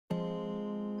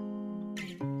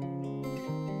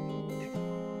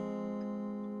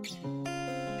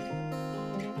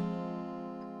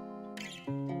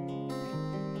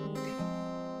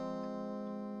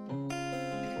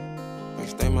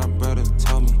thing my brother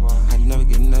told me. I never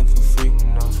get nothing for free.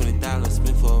 $20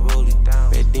 spent for a rollie.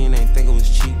 Back then ain't think it was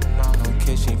cheap. I'm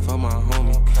catching for my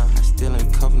homie. I still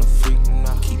ain't cuffin' a freak.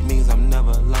 Keep niggas, I'm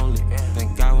never lonely.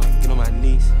 Thank God when I get on my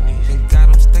knees. Thank God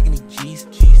I'm stacking these G's.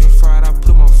 Been fried, I put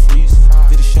them on freeze.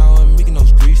 Did a shower and making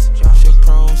those grease. Shit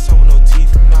pro, so with no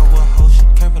teeth. Now what whole shit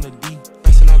came from the D.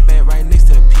 Resting her bed right next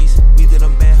to the piece. We did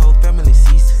them bad whole family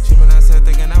cease. She when I said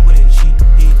thinking I wouldn't cheat.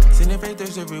 Send it right there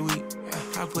every week.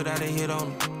 I put out a hit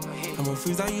on them. I'ma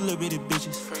freeze all you little bitty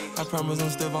bitches. I promise I'm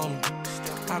still on them.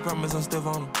 I promise I'm still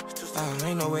on them.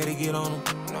 Ain't no way to get on them.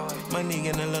 My nigga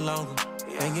getting a little longer.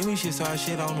 Ain't give me shit, so I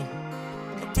shit on them.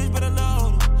 A bitch better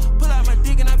know them. Pull out my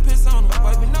dick and I piss on them.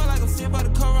 Wipe me know like I'm sick by the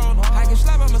corona. I can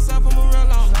slap on myself, I'm a real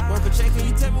loner. Work a check, can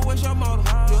you tell me what's your motive?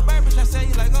 You a bad bitch, I say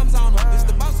you like I'm zoning. It's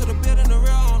the boss of the building, the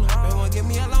real owner. They wanna get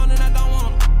me alone and I don't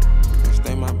want them. First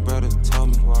thing my brother told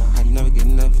me, I never get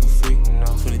nothing for free.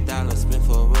 $20 spent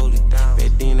for a rollie.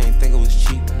 Back then ain't think it was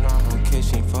cheap. I'm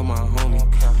catching for my homie.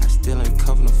 I still ain't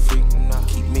cuffin' a freak.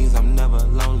 Keep means I'm never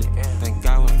lonely. Thank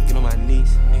God when I get on my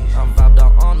knees. I'm vibed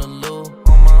out on the low.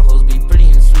 All my hoes be pretty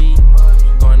and sweet.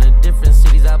 Going to different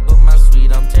cities, I book my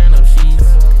suite. I'm tearing up sheets.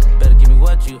 Better give me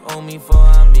what you owe me for,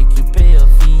 I make you pay a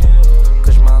fee.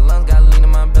 Cause my lungs got lean in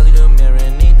my belly to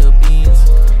marinate the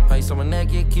beans. Ice on my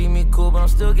neck, it keep me cool, but I'm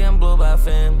still getting blown by a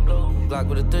fan. Glock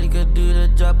with a 30 could do the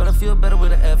job, but I feel better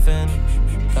with an FN.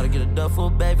 Gotta get a duffel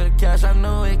bag for the cash, I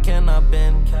know it cannot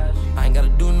bend. I ain't gotta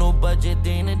do no budget,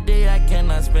 day in the day I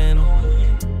cannot spend.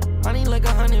 I need like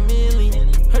 100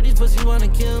 million. Heard these pussies wanna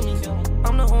kill me.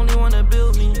 I'm the only one that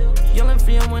built me. Yelling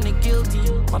free, I'm winning guilty.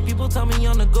 My people tell me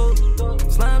on the go.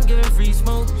 Slime giving free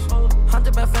smoke.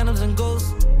 Haunted by phantoms and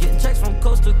ghosts. Getting checks from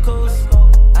coast to coast.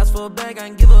 Ask for a bag, I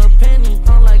ain't give her a penny.